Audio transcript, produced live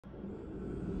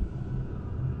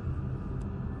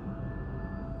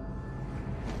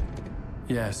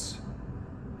Yes.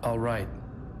 All right.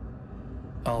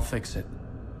 I'll fix it.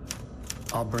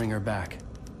 I'll bring her back.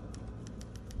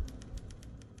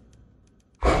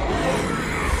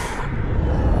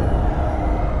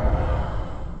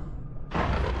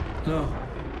 No.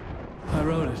 I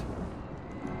wrote it.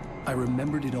 I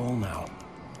remembered it all now.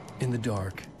 In the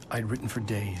dark, I'd written for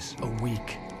days, a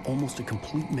week, almost a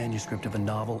complete manuscript of a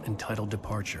novel entitled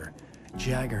Departure.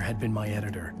 Jagger had been my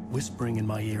editor, whispering in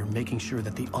my ear, making sure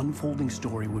that the unfolding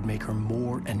story would make her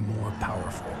more and more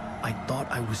powerful. I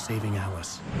thought I was saving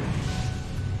Alice.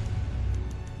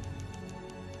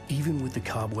 Even with the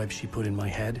cobwebs she put in my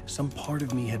head, some part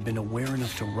of me had been aware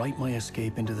enough to write my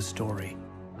escape into the story,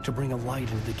 to bring a light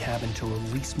into the cabin to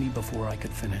release me before I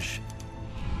could finish,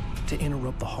 to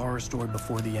interrupt the horror story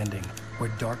before the ending, where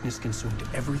darkness consumed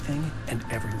everything and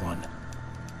everyone.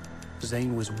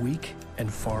 Zane was weak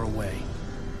and far away,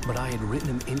 but I had written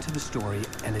him into the story,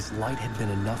 and his light had been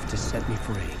enough to set me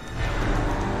free.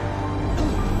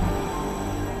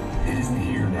 It isn't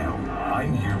here now.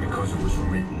 I'm here because it was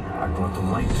written. I brought the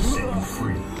light to set you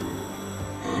free.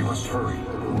 You must hurry.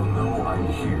 It will know I'm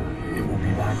here. It will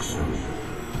be back soon.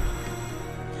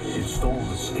 It stole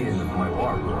the skin of my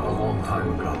Barbara a long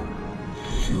time ago.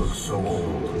 She looks so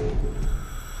old.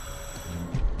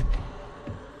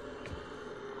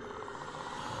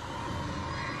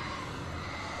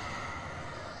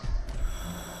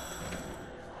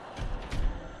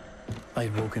 I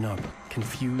had woken up,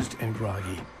 confused and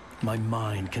groggy, my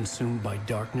mind consumed by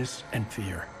darkness and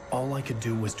fear. All I could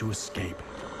do was to escape.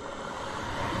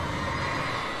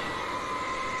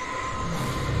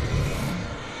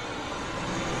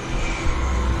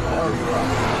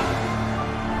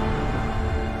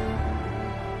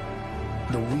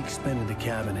 The week spent in the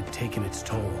cabin had taken its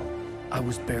toll. I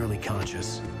was barely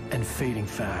conscious, and fading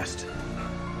fast.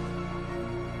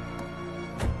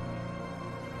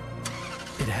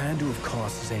 It had to have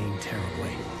cost Zane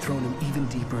terribly, thrown him even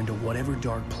deeper into whatever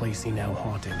dark place he now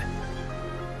haunted.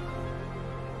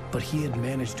 But he had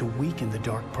managed to weaken the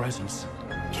dark presence,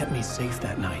 kept me safe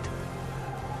that night.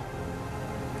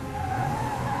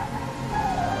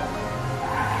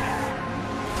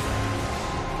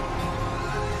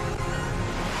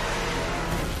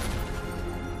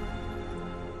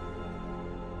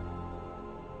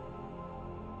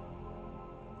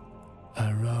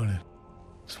 I wrote it.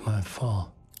 It's my fault.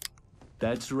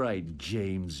 That's right,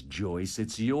 James Joyce.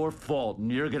 It's your fault,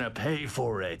 and you're gonna pay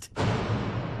for it.